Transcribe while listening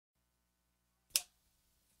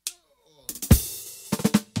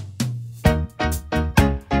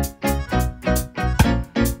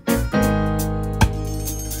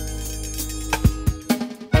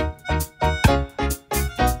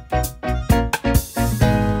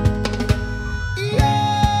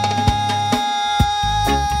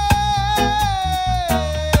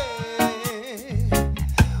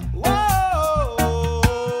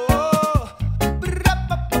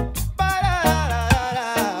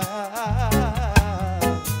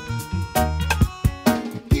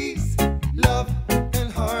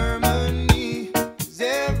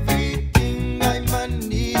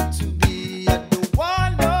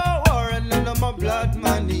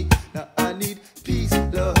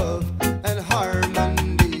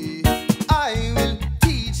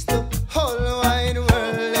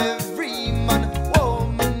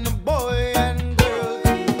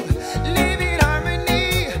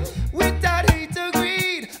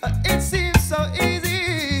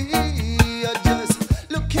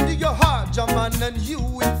wine and you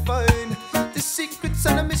will find the secrets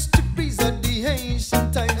and the mysteries of the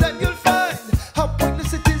ancient times. And you'll find how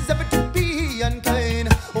pointless it is ever to be unkind.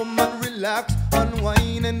 Oh man, relax,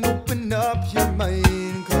 unwind and open up your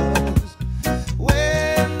mind. Cause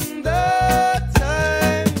when the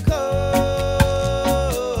time comes,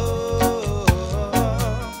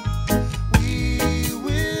 we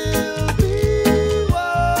will be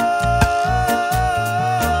one.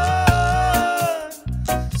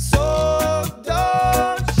 So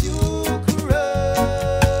don't you cry.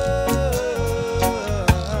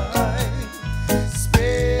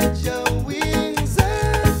 Spread your wings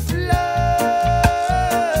and fly.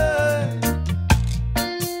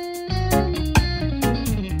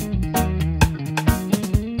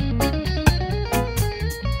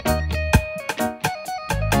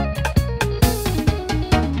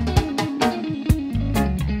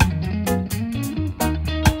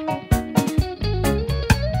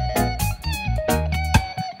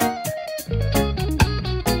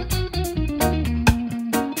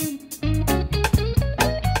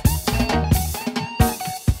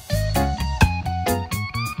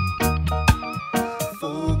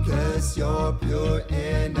 Focus your pure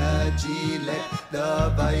energy, let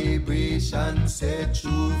the vibration set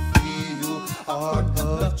you free. You are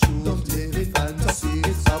the truth, living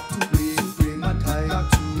fantasies up to bring time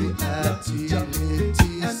to reality.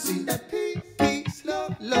 And see that peace,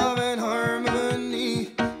 love and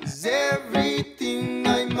harmony is everything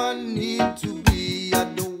I man need to be. I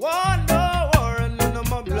don't want no war and none of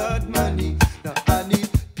my blood money. Now I need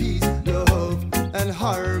peace, love and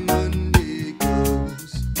harmony.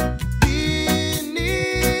 'Cause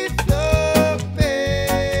beneath the pain,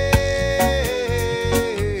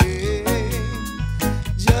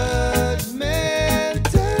 judgment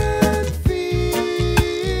and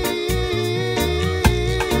fear,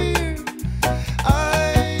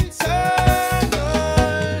 eternal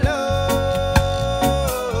love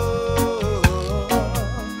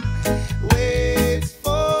waits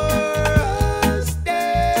for us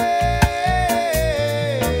there.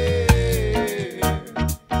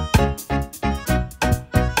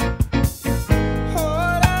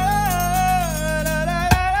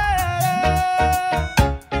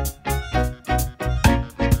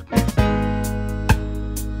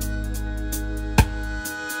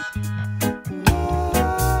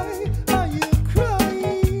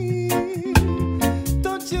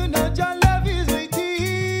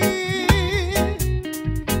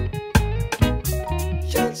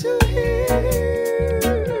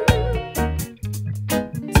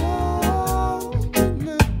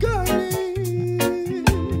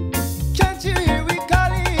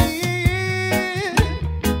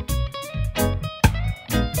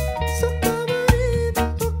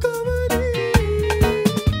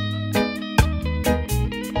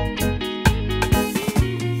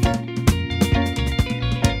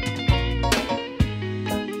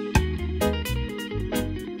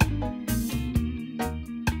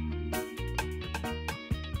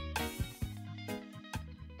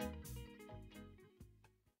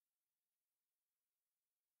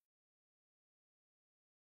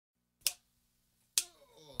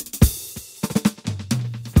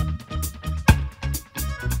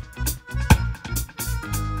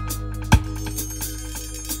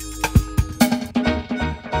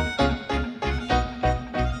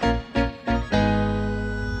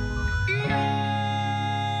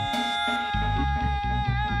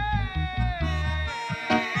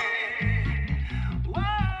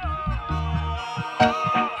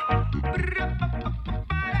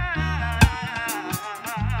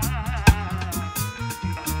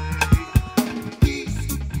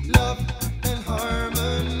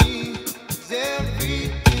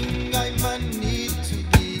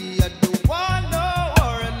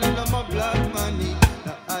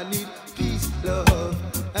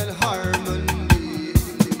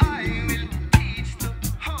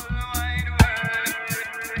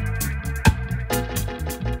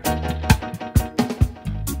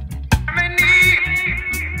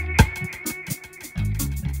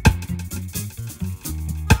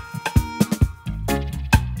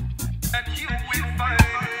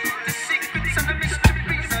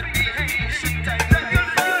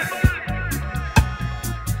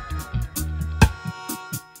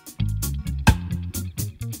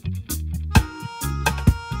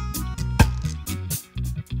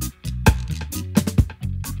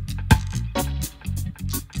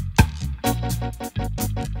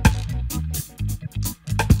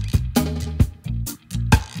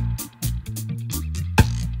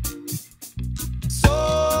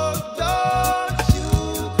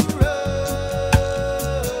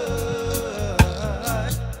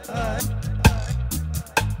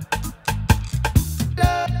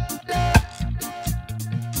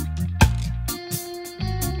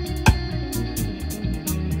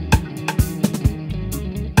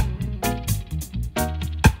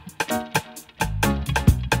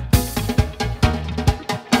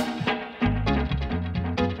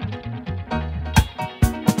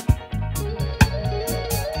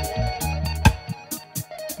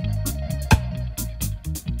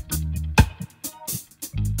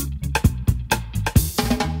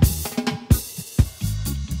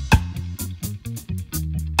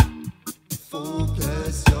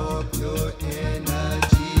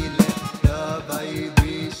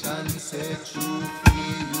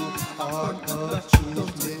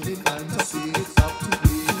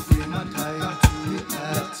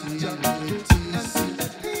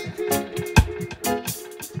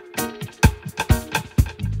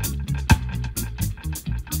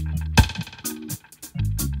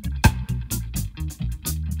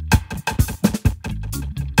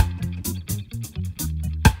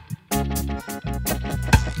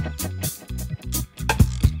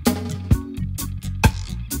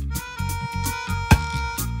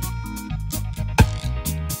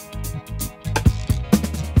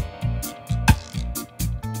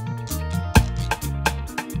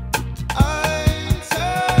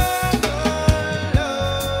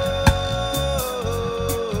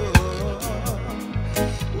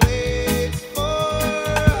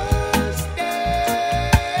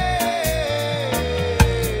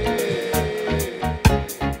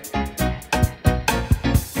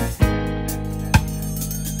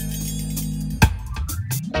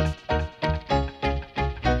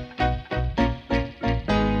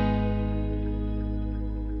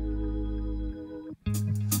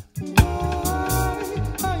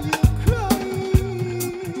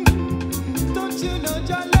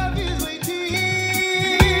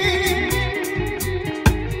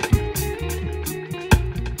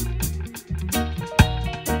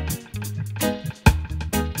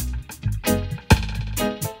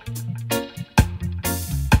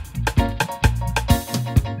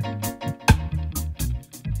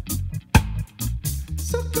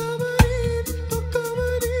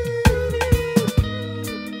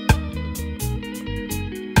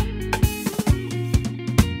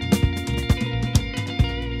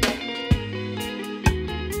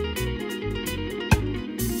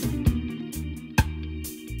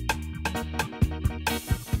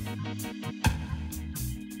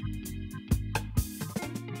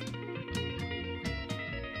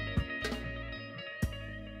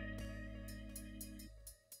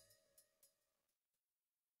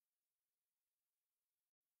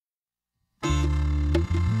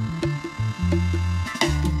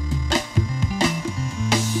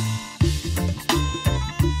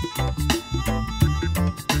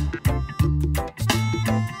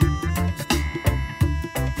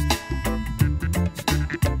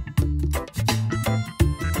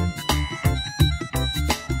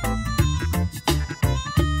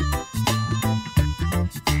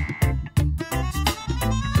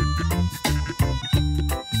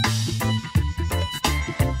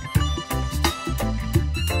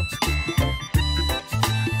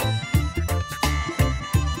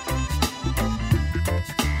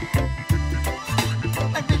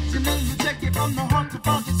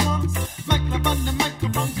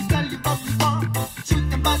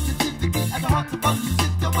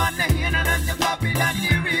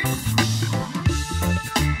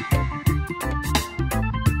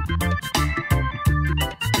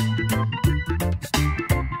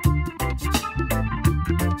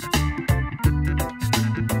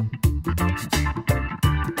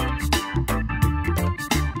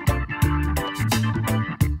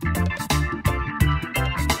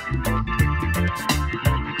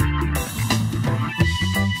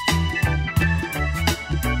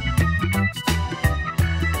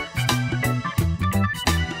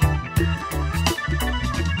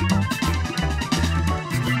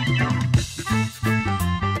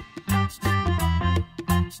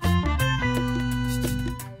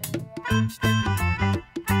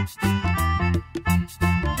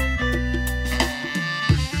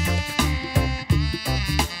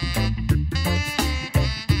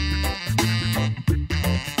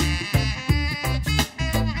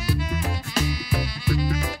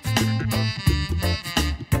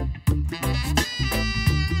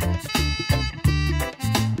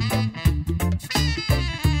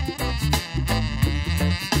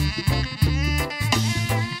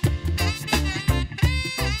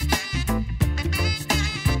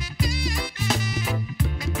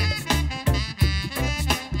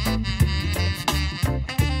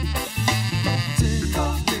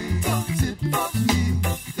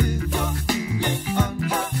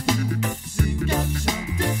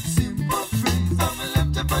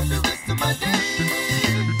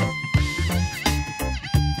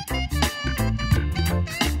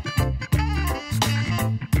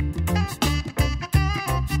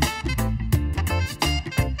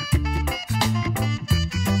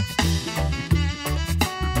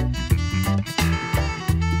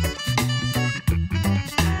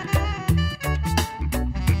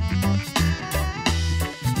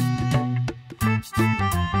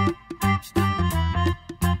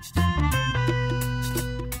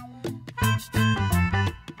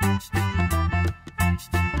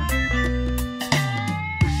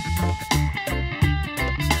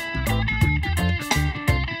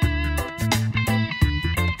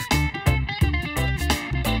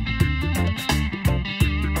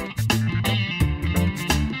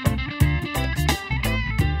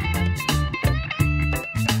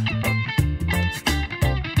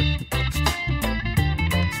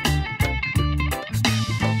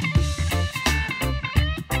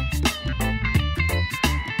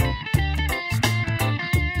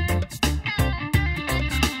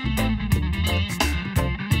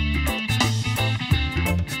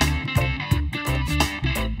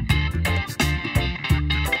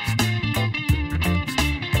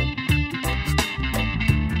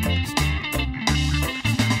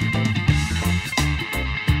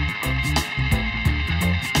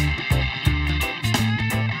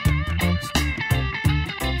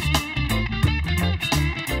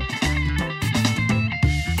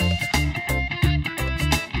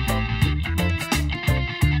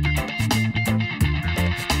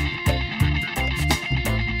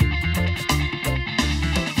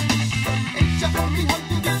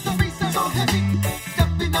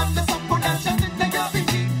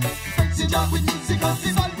 jam with music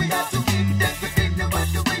festival. We got to keep everything the way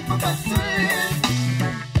the way for us to live.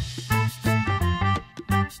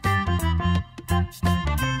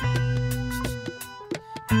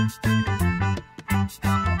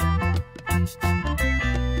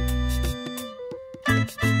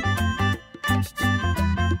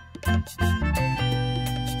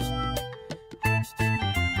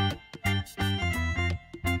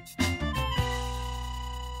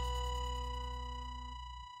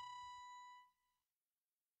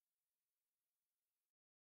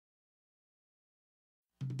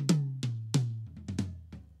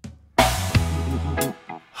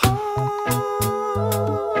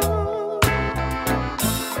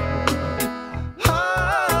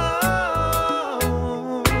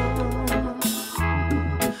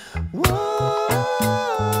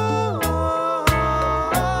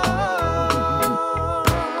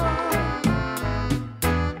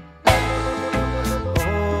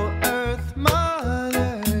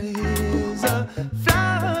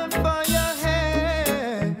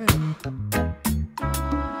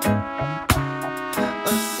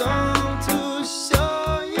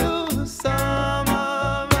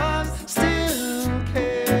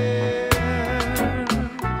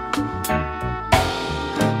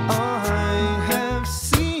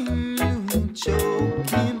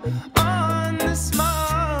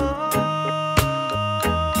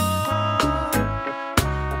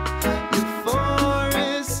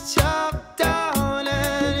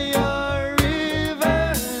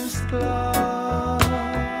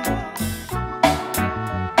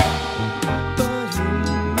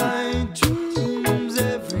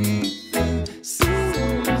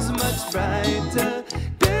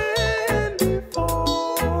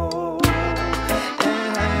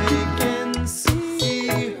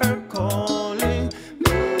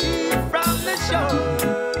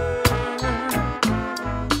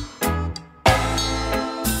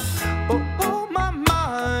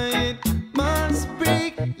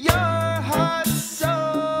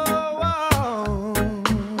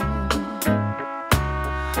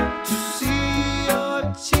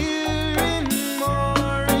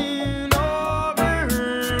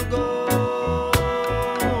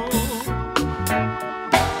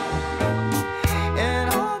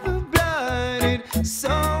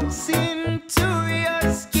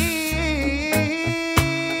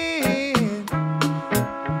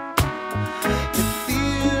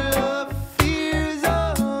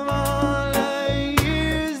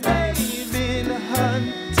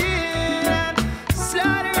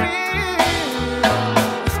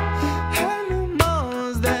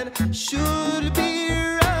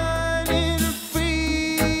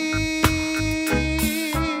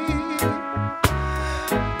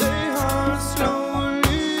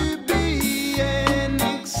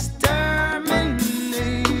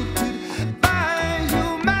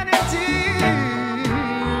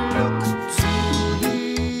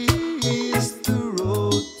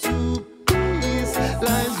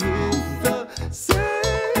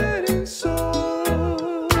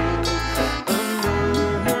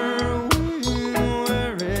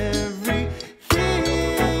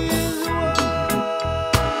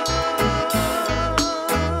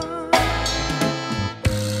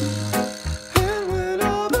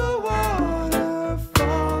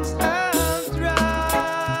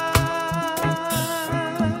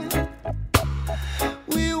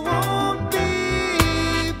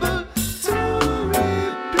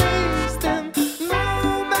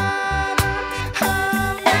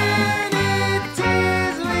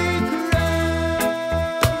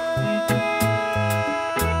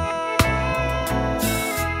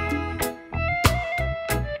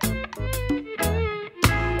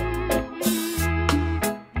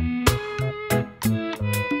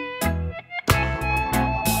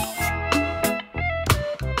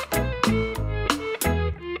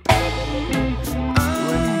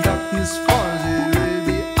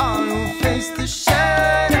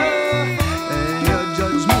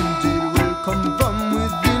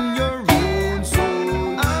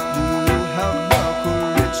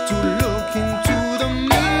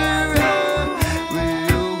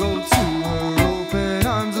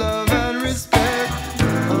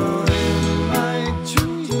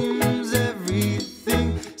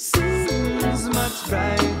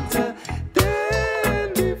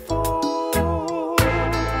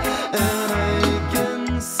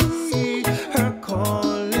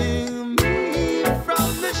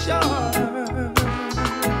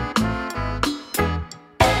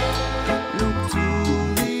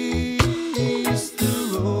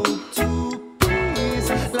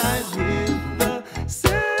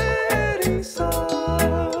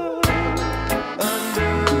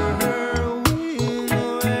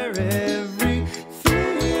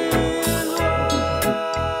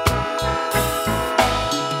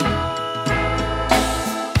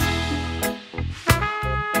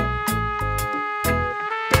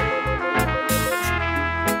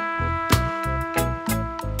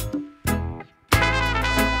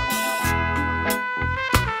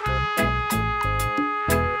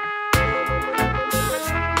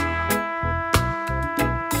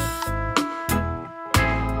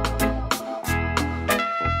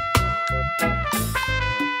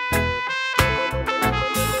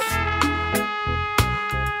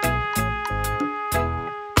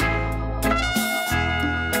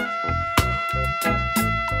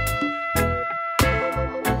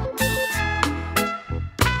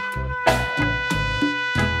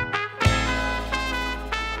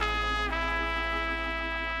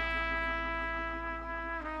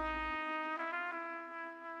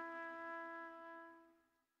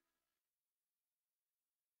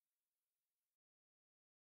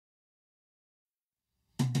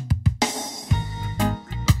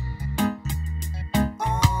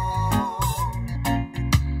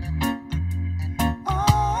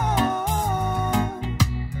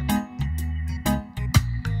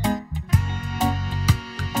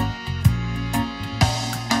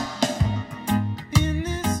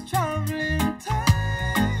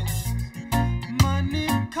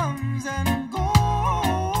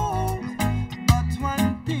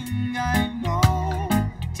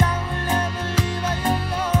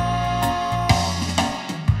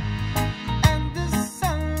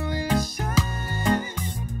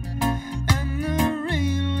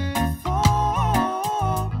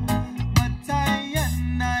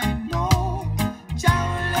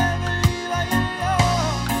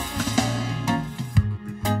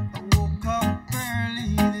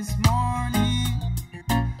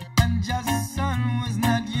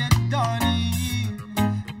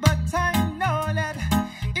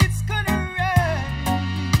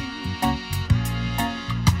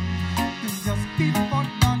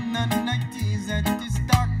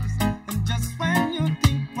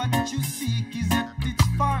 what you seek is at its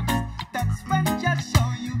farthest. That's when just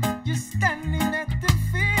show you you're standing at the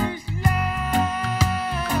finish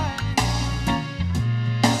line.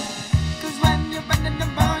 'Cause when you're running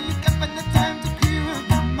around, you can't find the time to clear up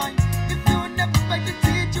your mind. If you never bite the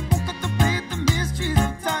teeth, you won't contemplate the mysteries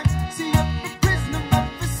of time. See, you're a prisoner of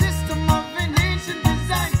the system of an ancient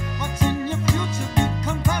design. Watching your future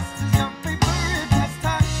become past is your favorite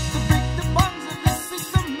pastime. To break the bonds of the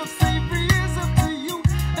system of slavery is up to you,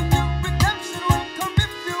 and your redemption will come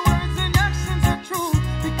if your words and actions are true.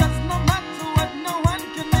 Because no matter what, no one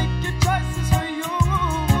can make your choices for you.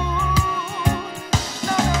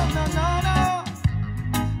 No, no, no, no, no.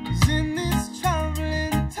 'Cause in this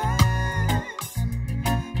traveling time,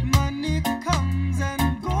 money comes and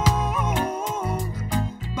goes.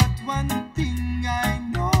 But one thing I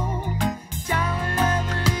know, Jah will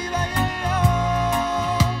never leave I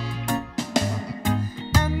alone.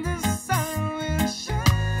 And the sun will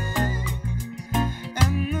shine,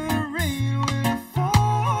 and the rain will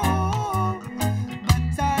fall.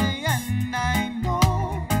 But I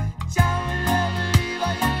know, Jah will never leave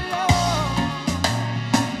I alone.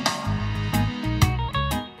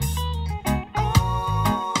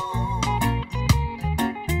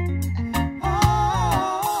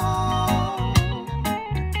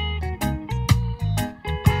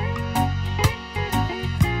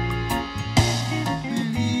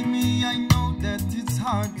 Believe me, I know that it's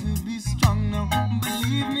hard to be strong now.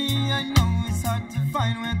 Believe me, I know it's hard to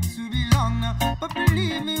find where to belong now. But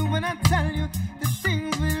believe me when I tell you that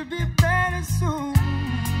things will be better soon.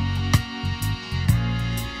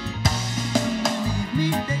 Believe me,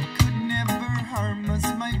 they could never harm us,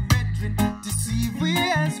 my brethren. Deceive we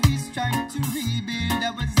as we strive to rebuild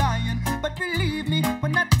our Zion. But believe me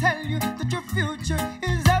when I tell you that your future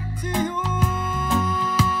is up to you.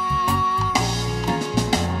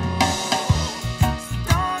 So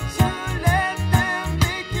don't you let them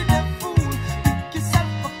make you the fool. Pick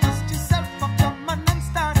yourself up, dust yourself up, come on and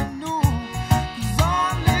start anew. 'Cause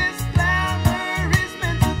all this glamour is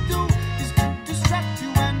meant to do is to distract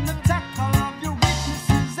you and attack all of your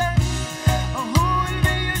weaknesses. And who will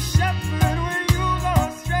be your shepherd when you go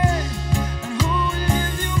astray? And who will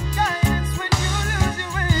give you guidance when you lose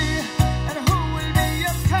your way? And who will be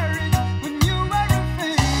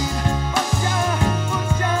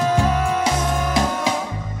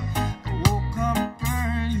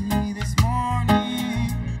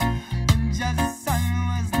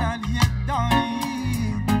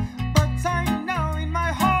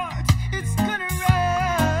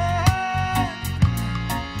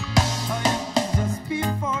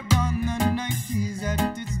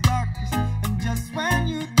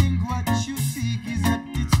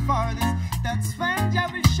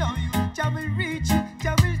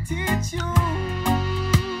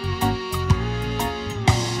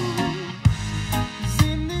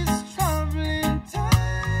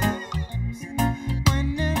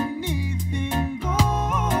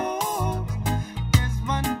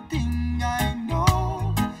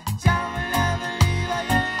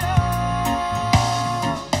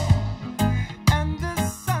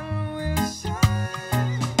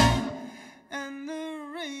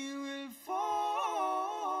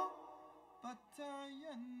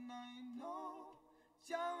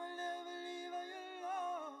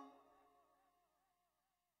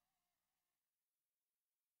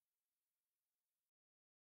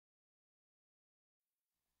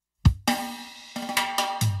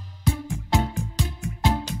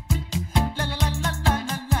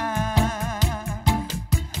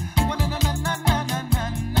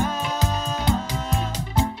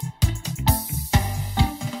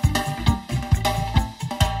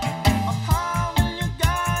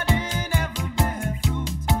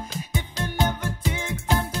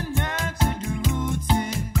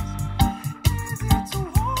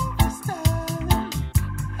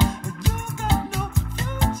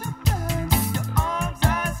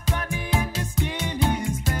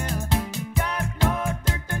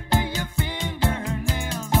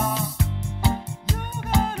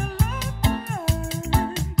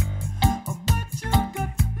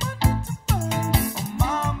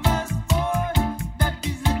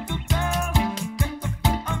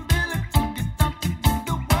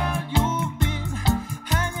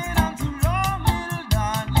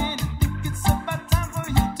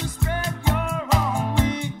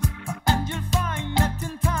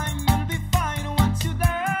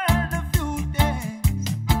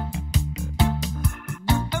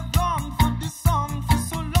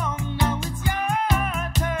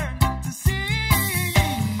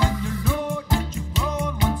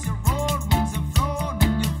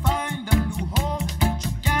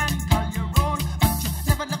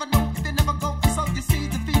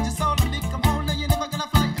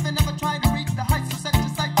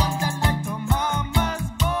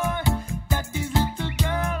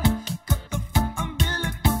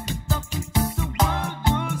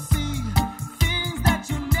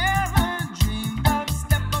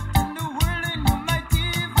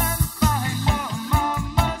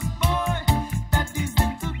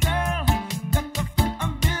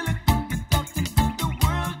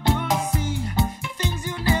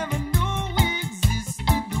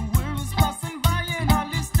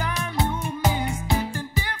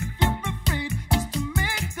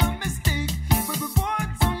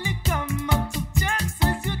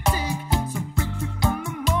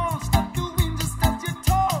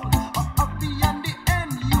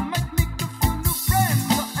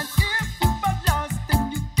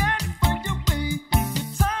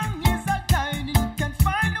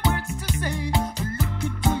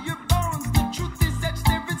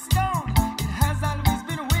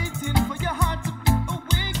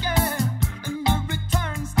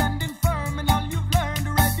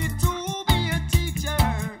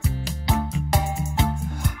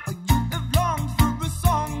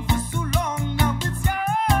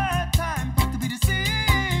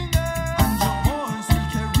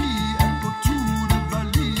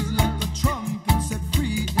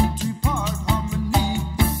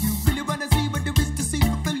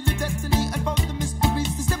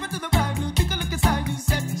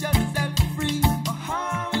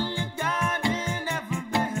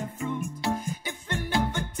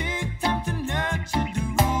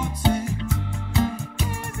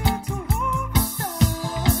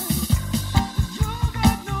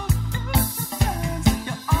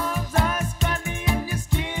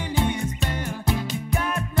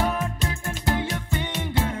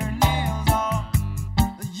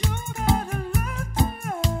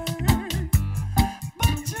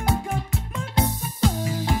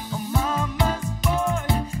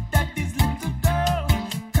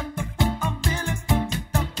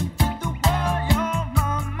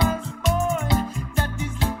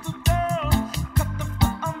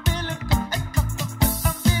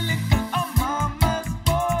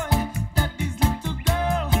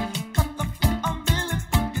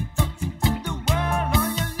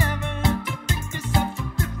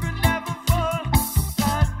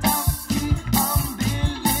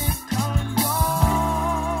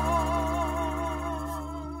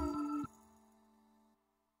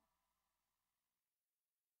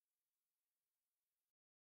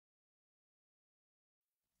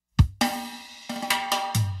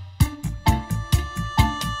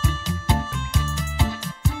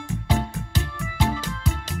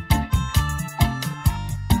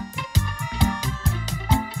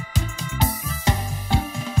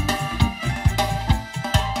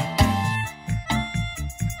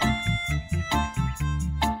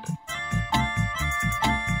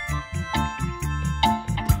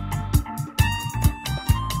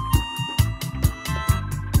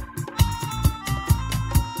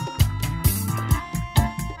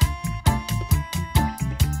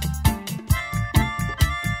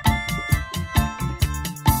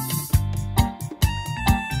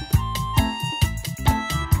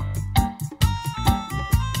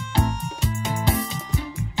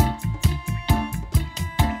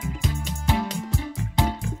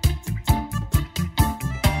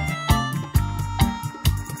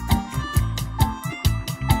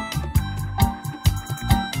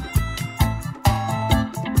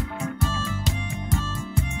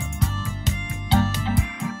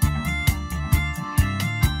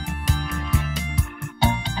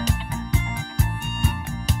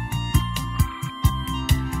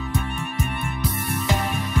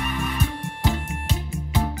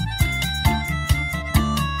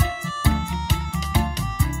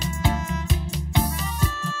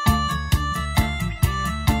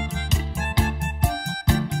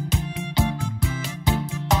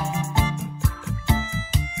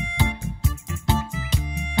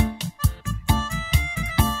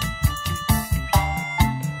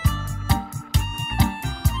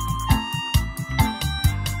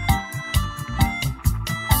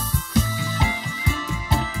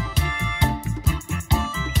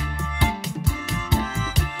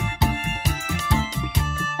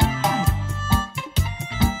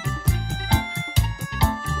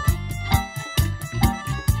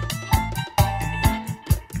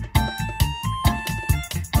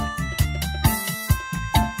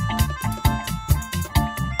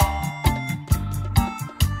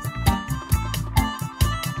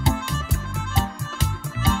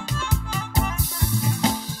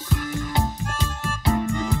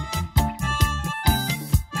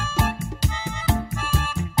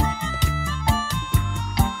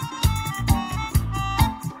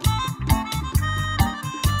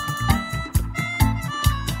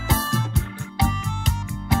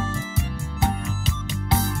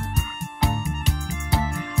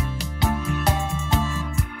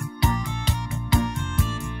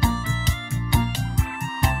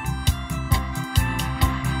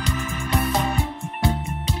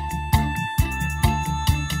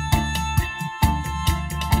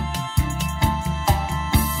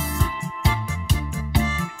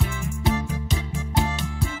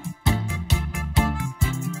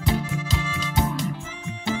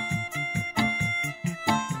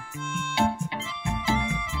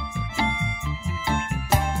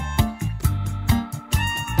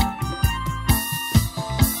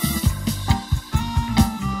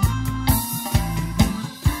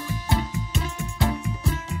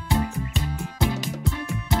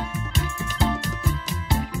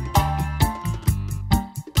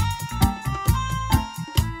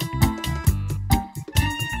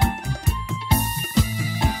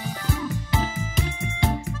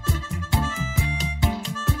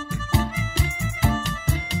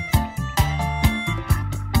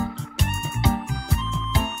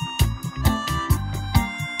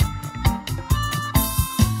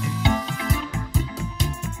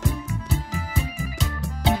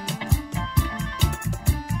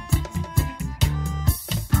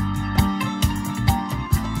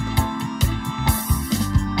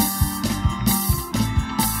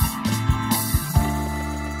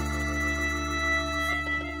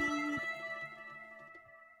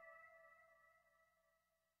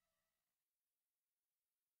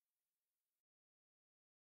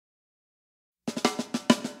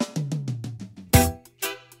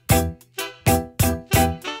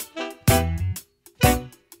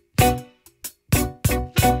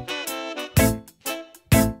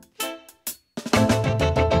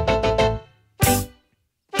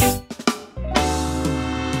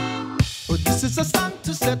is a song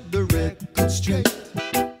to set the record straight,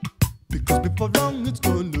 because before long it's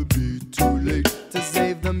gonna be too late to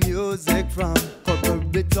save the music from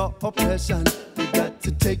corporate oppression. We got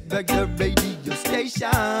to take back the radio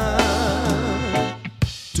station.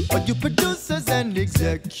 To all you producers and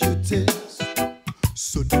executives,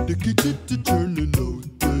 so dedicated to turning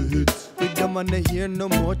out the hits. We don't wanna hear no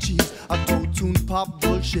more cheese, auto-tune pop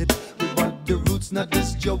bullshit. We want the roots, not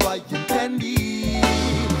this Hawaiian candy.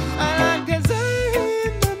 And I guess I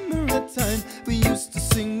remember a time we used to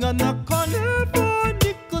sing on the corner for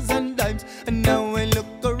nickels and dimes. And now I look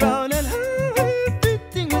around and how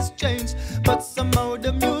everything has changed, but somehow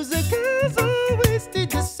the music has always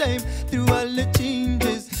stayed the same through all the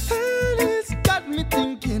changes. And it's got me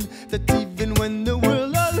thinking that even when the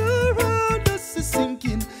world all around us is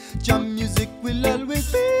sinking, jam music will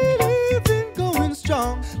always be living, going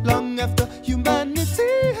strong. Long after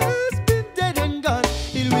humanity has been dead and gone,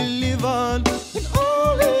 it will live on. And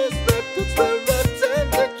all his records will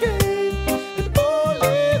authenticate, and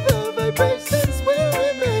only the vibrations will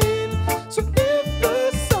remain. So if the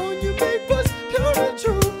sound you made was pure and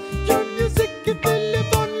true, your music it will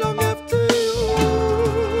live on long after you.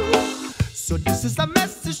 So this is a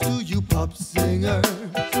message to you pop singers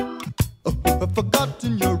who have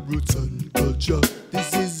forgotten your roots and culture.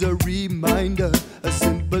 This is a reminder, a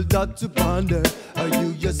simple thought to ponder. Are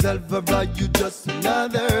you yourself or are you just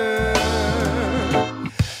another?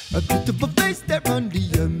 A beautiful face there on the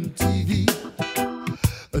MTV,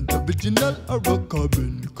 an original or a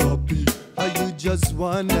carbon copy. Are you just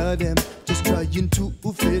one of them, just trying to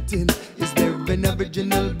fit in? Is there an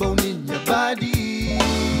original bone in your body?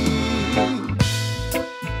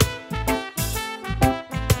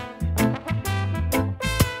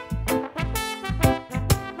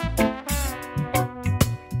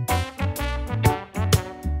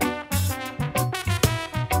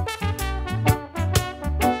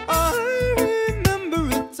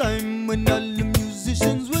 When all the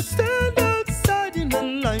musicians would stand outside in a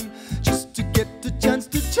line just to get the chance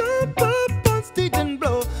to jump up on stage and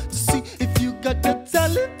blow, to see if you got the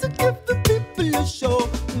talent to give the people a show.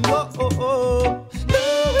 Whoa, oh, oh.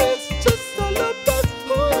 Now it's just all about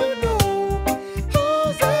who you know,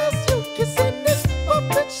 who's as you kiss in this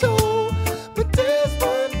puppet show. But there's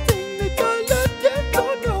one thing that all of them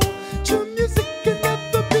don't know: true music can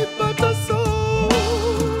never be but a soul.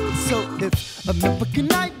 So if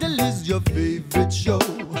American Idol is your favorite show,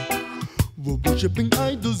 well, worshipping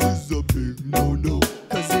idols is a big no-no.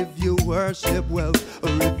 Cause if you worship wealth,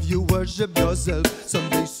 or if you worship yourself,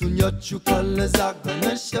 someday soon your true colors are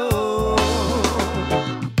gonna show.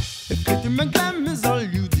 If glitter and glam is all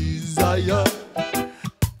you desire,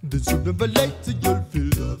 then sooner or later you'll feel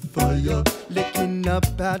the fire licking up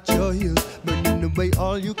at your heels, burning away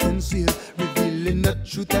all you conceal, revealing the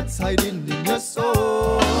truth that's hiding in your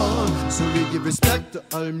soul. So we give respect to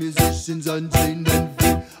all musicians unchained and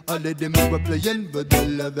free, all of them who are playing for the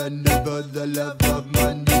love and never the love of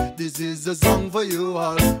money. This is a song for you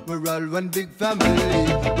all, we're all one big family.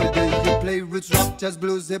 Whether you play roots, rock, jazz,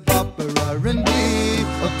 blues, hip-hop or R&B,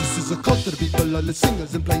 this is a call to the people, all the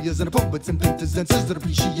singers and players and the poets and painters and scissor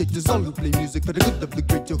appreciators, all who play music for the good of the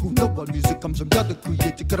greater, who know all music comes from God the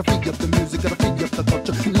creator. Gotta free up the music, gotta free up the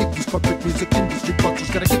culture, and leave these corporate music industry cultures.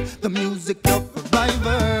 Gotta give the music a survivor,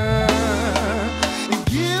 and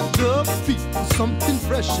give the people something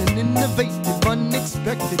fresh and innovative,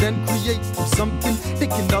 unexpected and creative, something they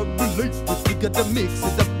can now relate with. We gotta mix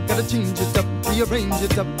it up, gotta change it up, rearrange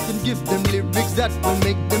it up, and give them lyrics that will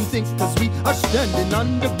make them think. Cause we are standing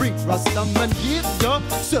on the brink. Rastaman, give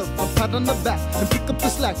yourself a pat on the back and pick up the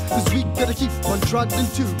slack, cause we gotta keep on trotting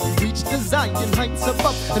till we reach the Zion heights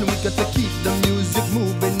above. And we gotta keep the music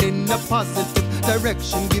moving in a positive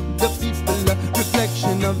direction, give the people a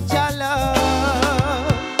reflection of Jala.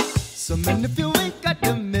 So man, if you ain't got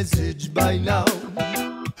the message by now,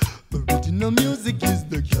 original music is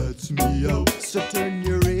the cat's meow. So turn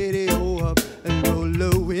your radio up and roll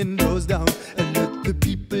the windows down, and let the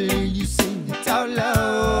people hear you sing it out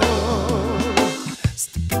loud.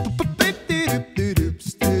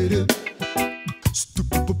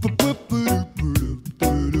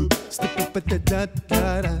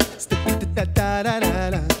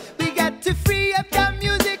 We got to free up the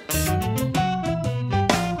music.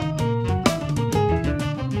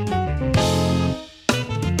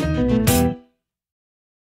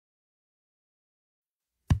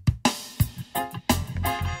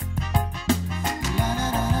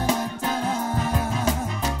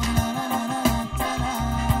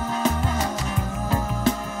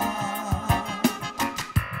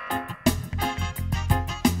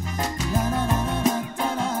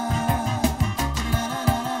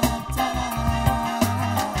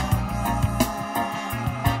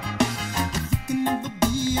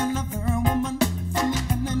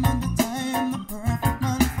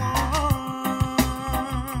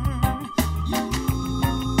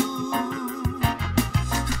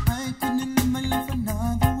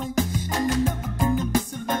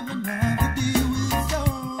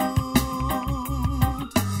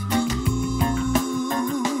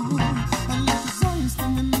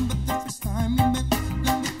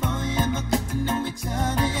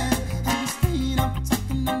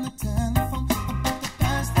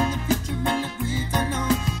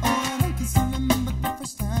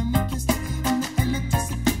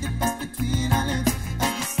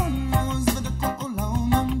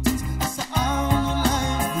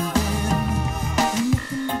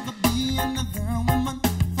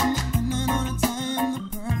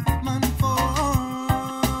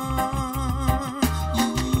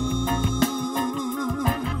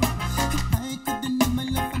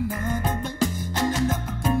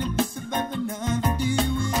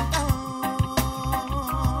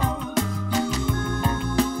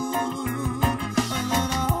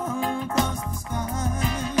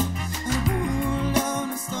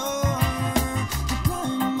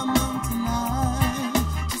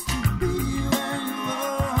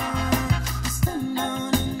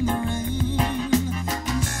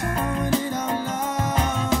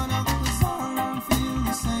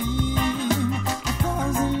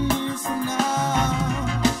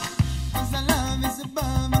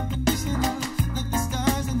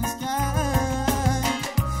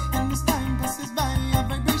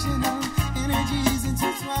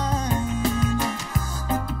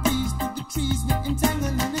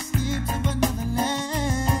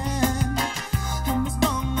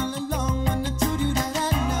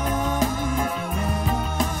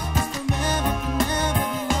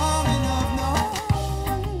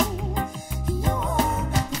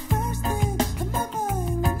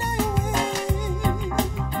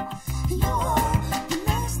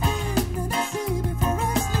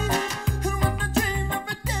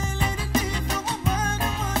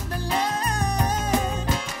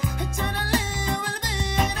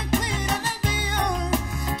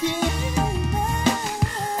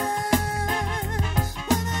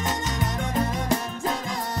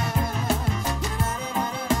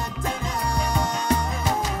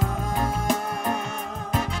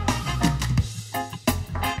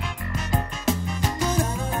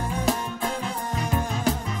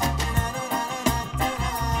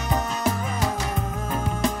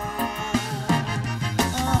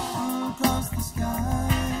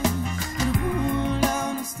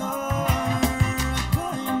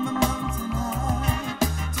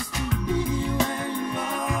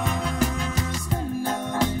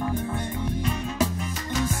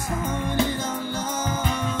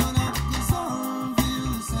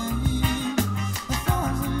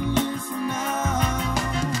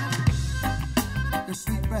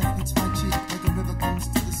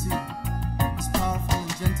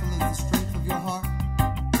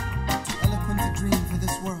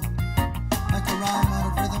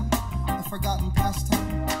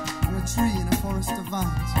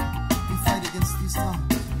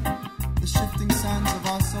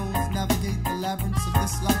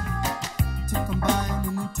 this life to combine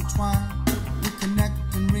and intertwine,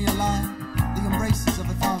 reconnect and realign the embraces of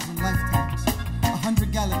 1,000 lifetimes,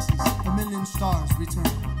 100 galaxies, 1,000,000 stars return.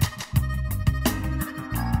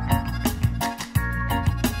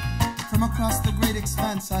 From across the great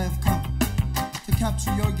expanse I have come to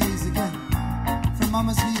capture your gaze again. From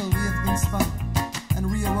Mama's needle we have been spun and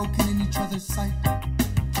reawoken in each other's sight.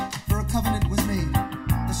 For a covenant was made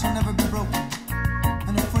that shall never be broken,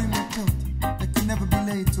 and a framework built that can never be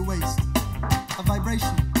laid to waste. A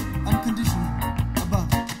vibration, unconditional,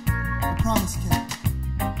 above, a promise kept,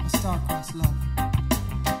 a star-crossed love.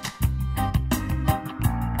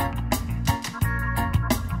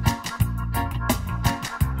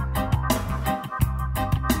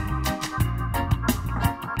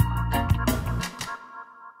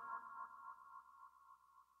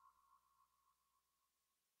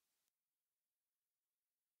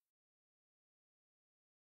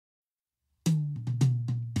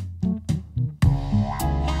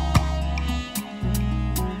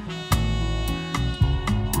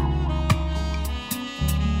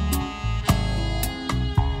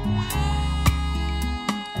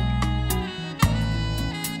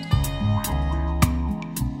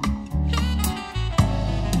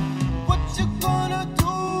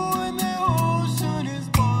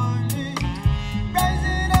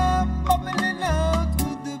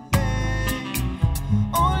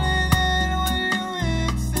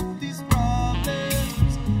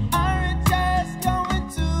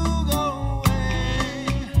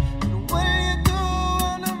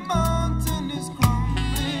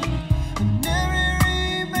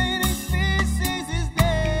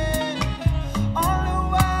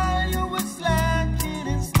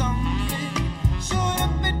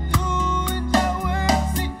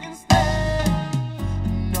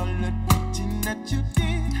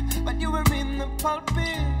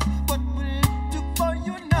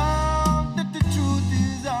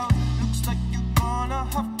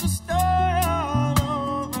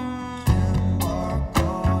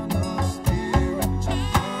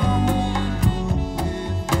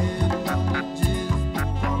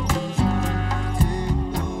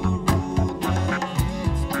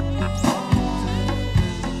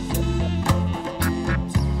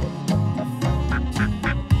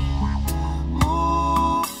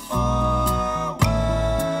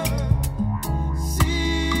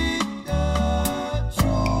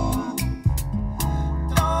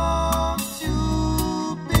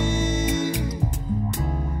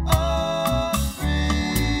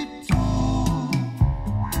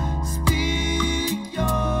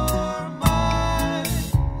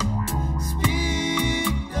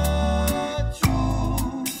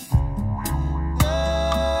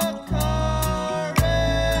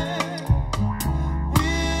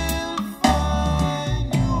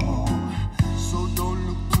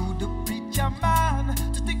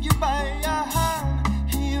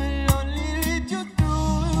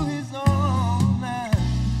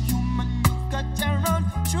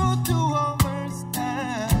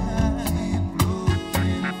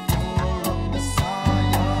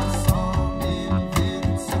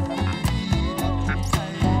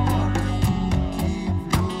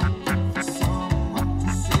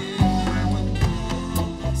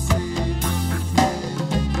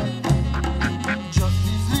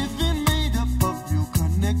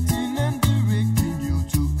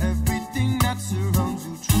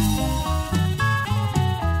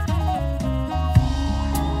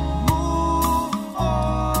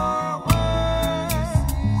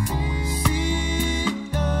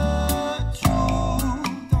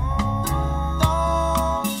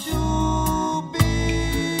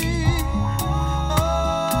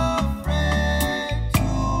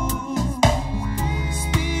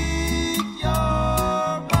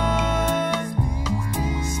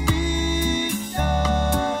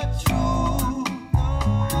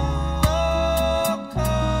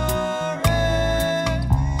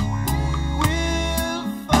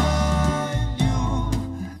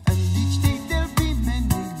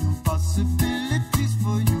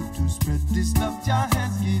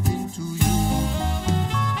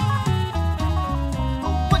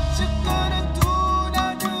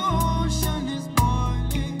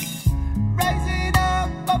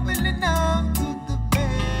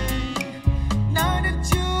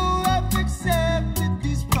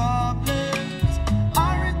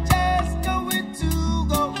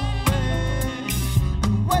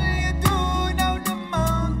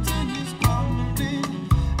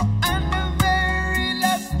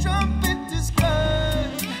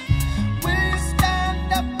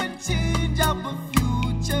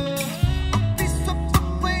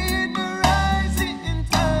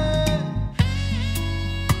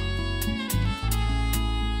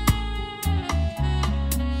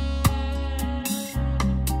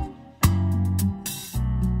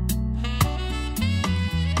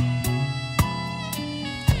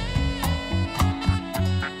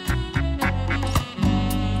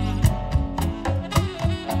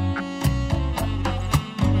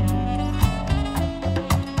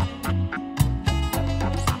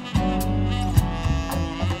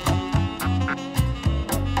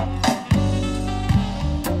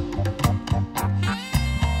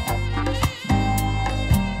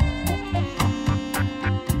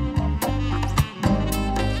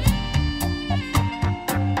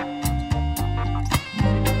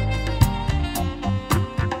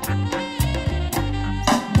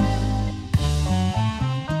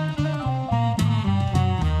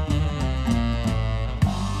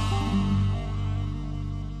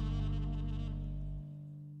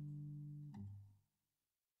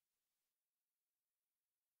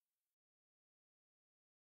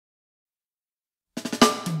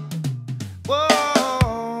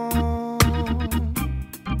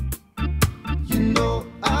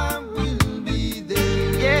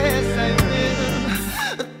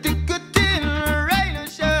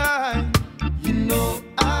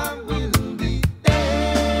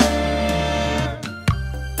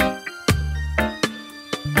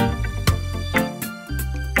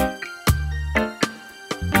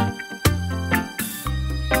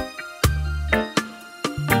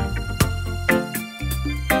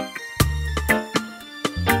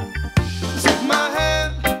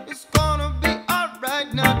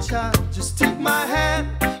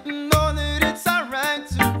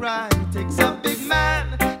 alright. Takes a big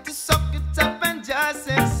man to suck it up and just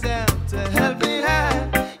accept a helping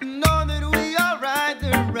hand. You know that we all ride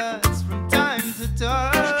the ruts from time to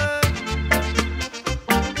time.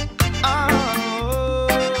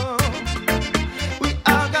 Oh, we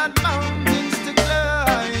all got mountains to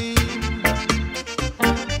climb,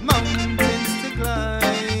 mountains to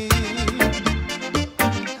climb.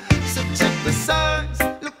 So check the signs,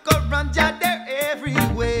 look around ya, they're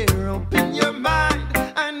everywhere. Open your mind.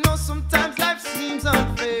 I know sometimes life seems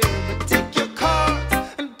unfair, but take your cards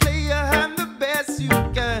and play your hand the best you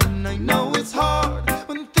can. I know it's hard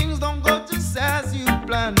when things don't go just as you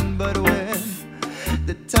plan, but when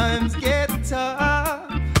the times get tough,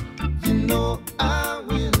 you know I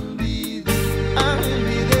will be there. I will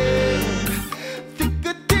be there. Thick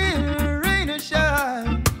or thin, rain or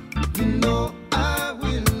shine, you know I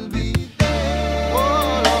will be there.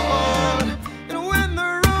 Oh Lord, and when the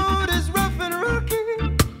road is rough and rocky,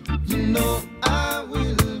 you know I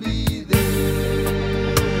will be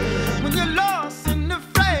there. When you're lost and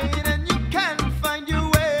afraid and you can't find your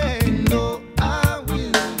way, you know I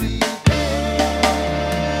will be there.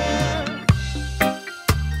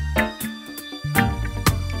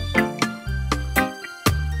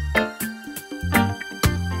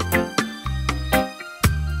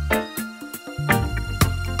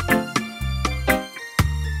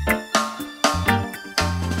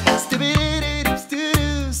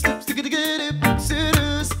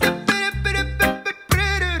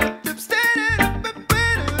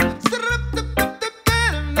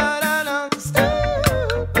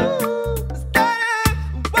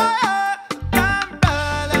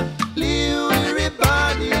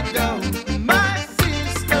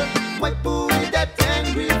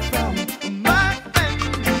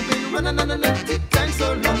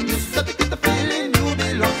 So long, you start to get the feeling you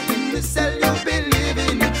belong in the cell you've been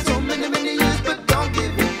living in so many, many years, but don't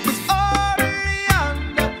give in. It's already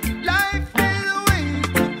under, life is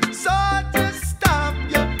waiting, so just stop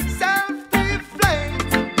yourself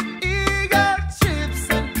deflating. Ego trips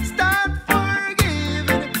and start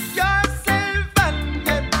forgiving yourself and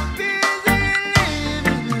get busy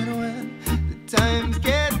living. And when the times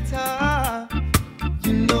get tough,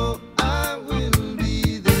 you know I will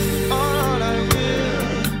be there. Oh Lord, I will.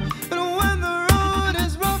 And when the road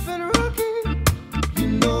is rough and rocky, you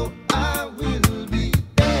know I will be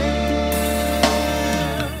there.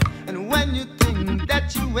 And when you think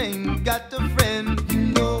that you ain't got a friend, you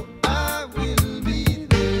know I will be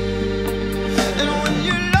there. And when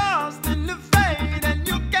you're lost in the fade and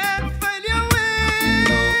you can't find your way, you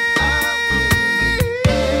know I will be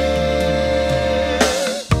there.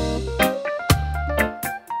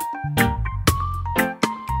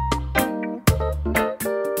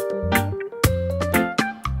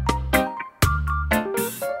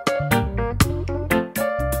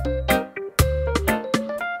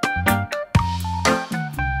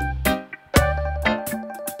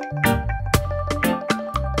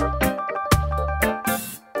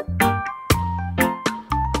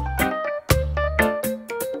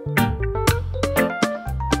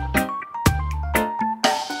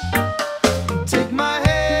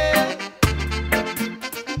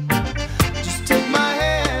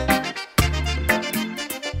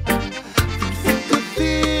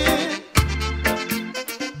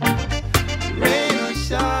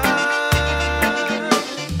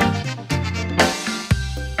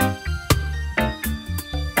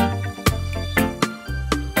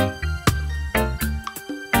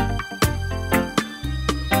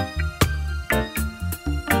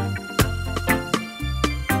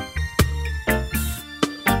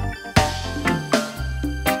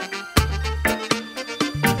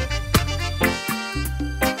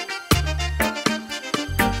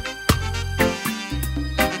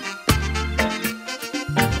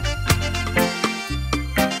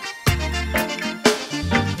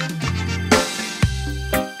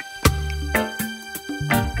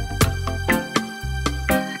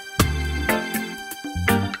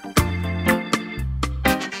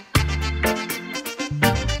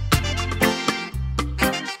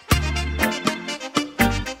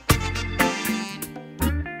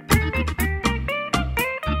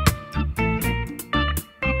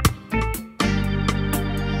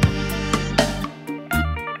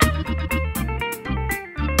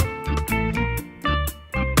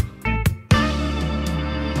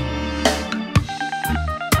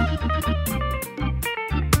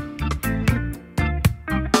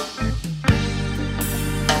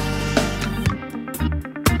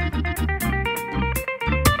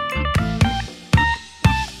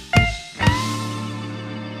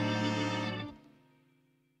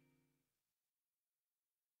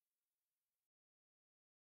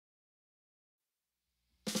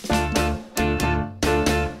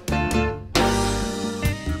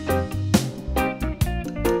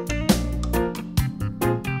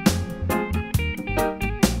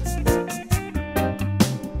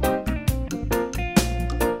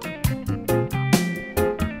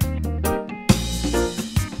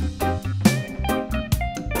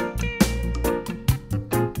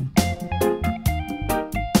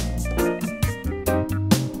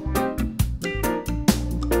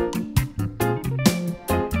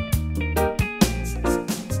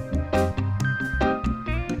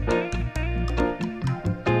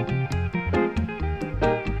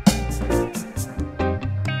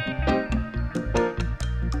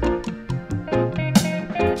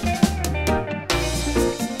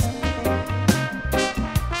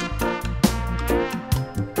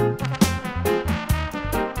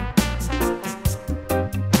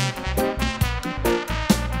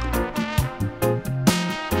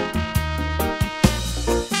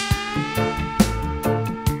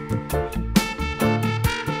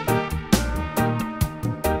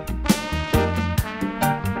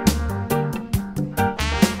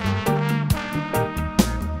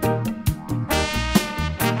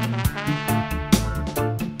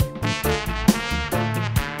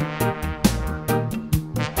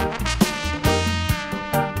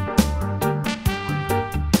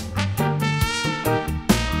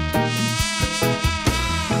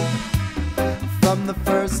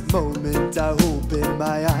 I opened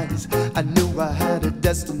my eyes, I knew I had a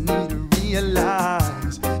destiny to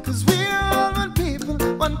realize. 'Cause we're all one people,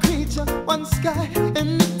 one creature, one sky,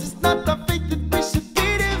 and it is not our fate that we should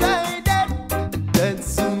be divided. And then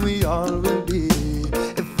soon we all will be,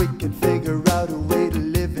 if we can figure out a way to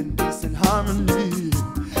live in peace and harmony.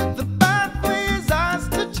 The pathway is ours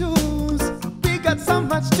to choose. We got so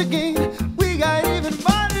much to gain, we got even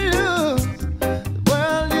more to lose. The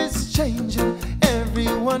world is changing,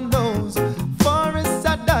 everyone knows. Forests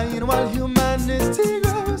are dying while humanity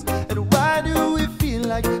grows. And why do we feel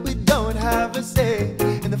like we don't have a say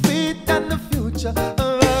in the fate and the future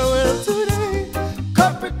of our world today?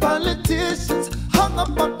 Corporate politicians hung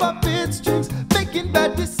up on puppet strings, making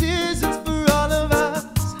bad decisions for all of us.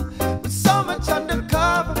 With so much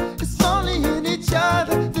undercover, it's only in each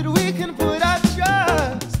other that we can put our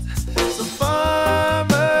trust. So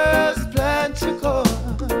farmers, plant your corn,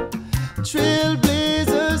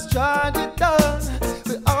 trailblazers, trod it down.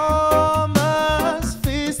 We all must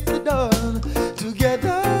face the dawn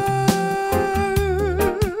together.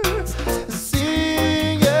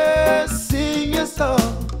 Sing your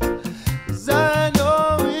song, 'cause I know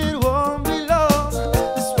it won't be long.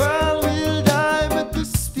 This world will die, but the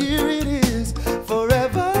spirit is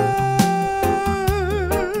forever.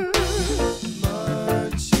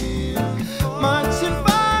 Marching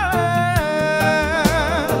forward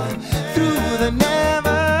through the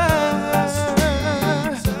never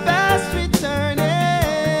fast returning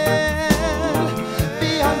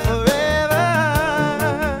beyond forever.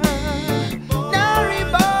 Now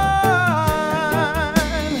reborn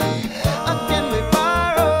again, we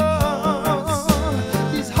borrow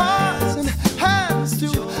these hearts and hands to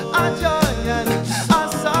our joy and our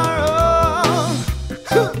sorrow.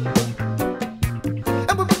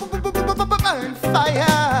 And we burn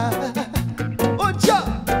fire. Oh, Jah,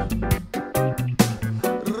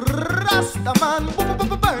 Rastaman,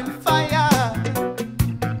 burn fire.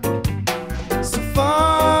 So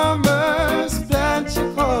farmers, plant your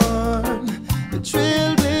corn, the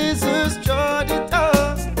trailblazers trod it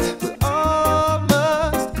on. We all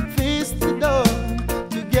must face the dawn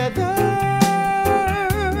together.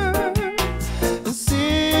 And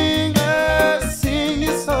singers, sing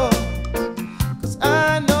your song, 'cause I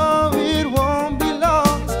know it won't be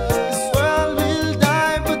long. This world will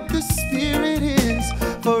die, but the spirit is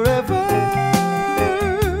forever.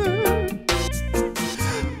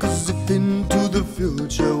 'Cause if into the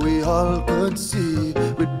future we all could see,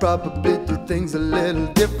 we'd probably do things a little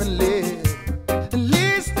differently. At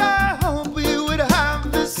least I hope we would have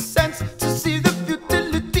the sense to see the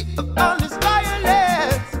futility of all this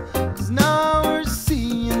violence. 'Cause now we're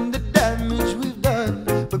seeing the damage we've done.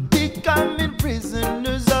 We're becoming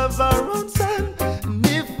prisoners of our own sun. And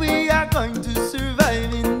if we are going to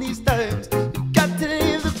survive in these times, we got to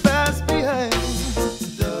leave the past behind.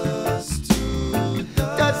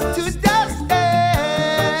 Dust to dust, and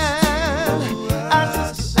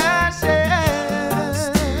ashes to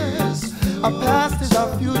ashes. Our past is our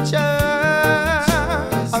future.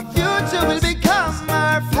 Our future will become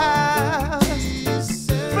our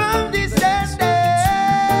past. From descendants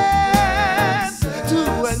to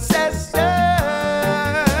ancestors,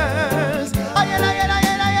 I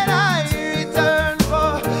return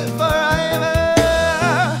forever.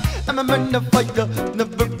 I'm a burn the fire,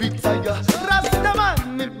 never retire. Rastaman,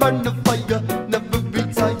 me burn the fire, never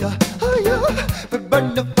retire. Oh yeah, me burn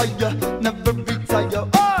the fire, never retire.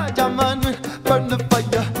 Oh Jaman, we burn the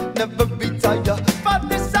fire, never retire. But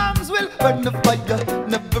the Psalms will burn the fire,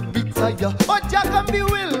 never retire. Oh Jacobi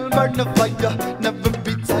will burn the fire, never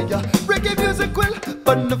retire. Reggae music will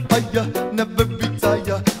burn the fire, never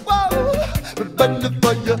retire. Wow, we burn the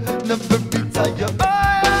fire, never retire. Oh,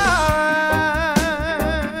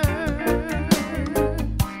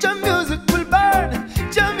 Jam music will burn,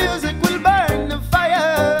 Jam music will burn the fire.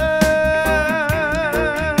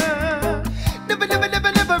 Never, never,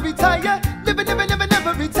 never, never retire. Never, never, never,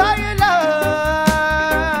 never retire, Lord.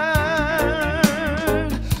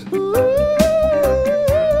 Ooh.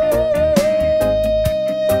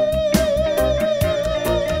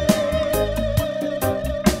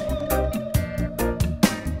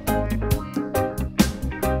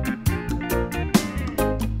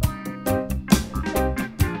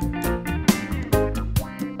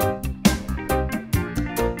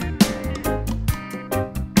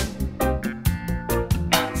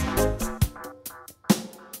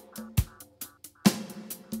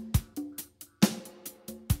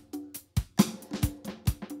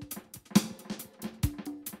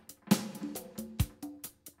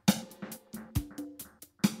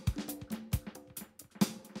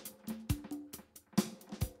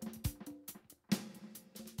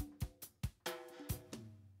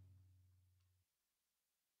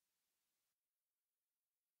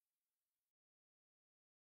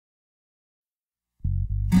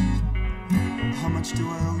 how much do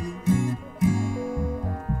I owe you?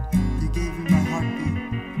 You gave me my heartbeat.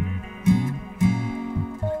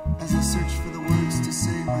 As I search for the words to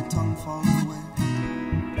say, my tongue falls away.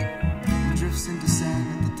 It drifts into sand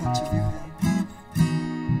at the touch of your hand.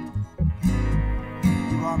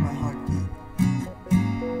 You are my heartbeat.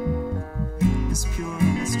 As pure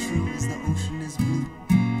and as true as the ocean is blue.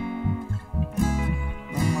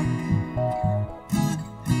 My heartbeat.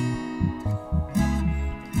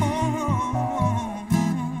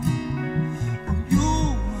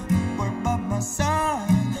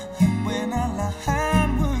 Side when all I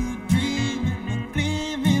had was a dream and a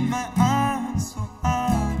gleam in my eyes, so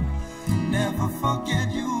I'll never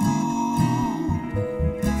forget you.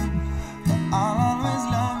 But I'll always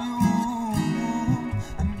love you,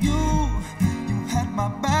 and you had my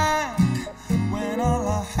back when all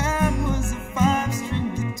I had was a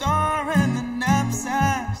 5-string guitar and a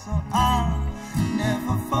knapsack, so I'll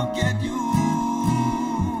never forget you.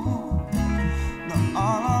 No,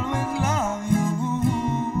 I'll always love you.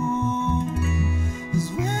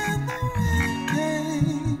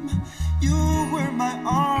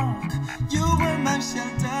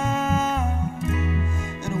 Shelter,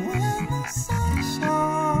 and when the sun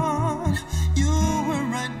shone, you were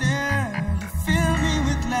right there to fill me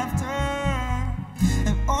with laughter.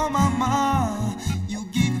 And oh mama, you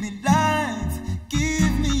give me life,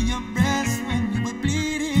 give me your breast when you were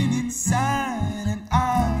bleeding inside. And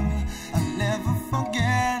I'll never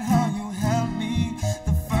forget how you held me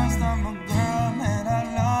the first time a girl that I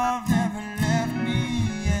loved never left me.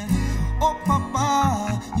 And oh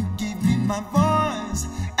papa, you gave me my voice.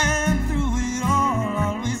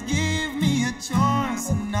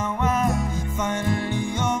 And now I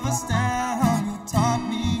finally understand how you taught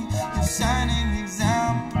me. Your shining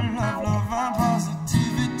example of love and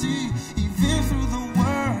positivity. Even through the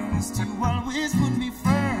worst, you always put me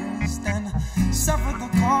first and suffered the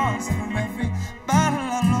cost for every battle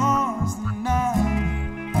I lost. And now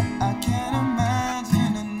I can't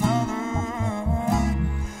imagine another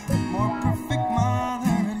more perfect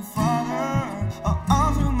mother and father.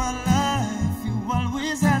 All through my life, you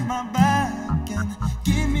always had my back.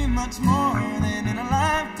 Give me much more than in a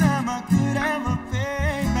lifetime I could ever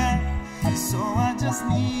pay back. So I just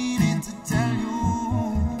needed to tell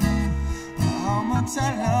you how much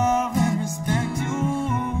I love and respect you.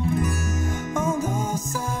 All those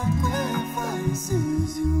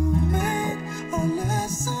sacrifices you made are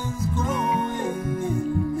lessons growing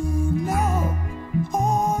in me now.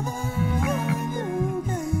 All the love you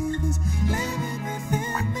gave is living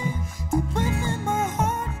within me, deep within my heart.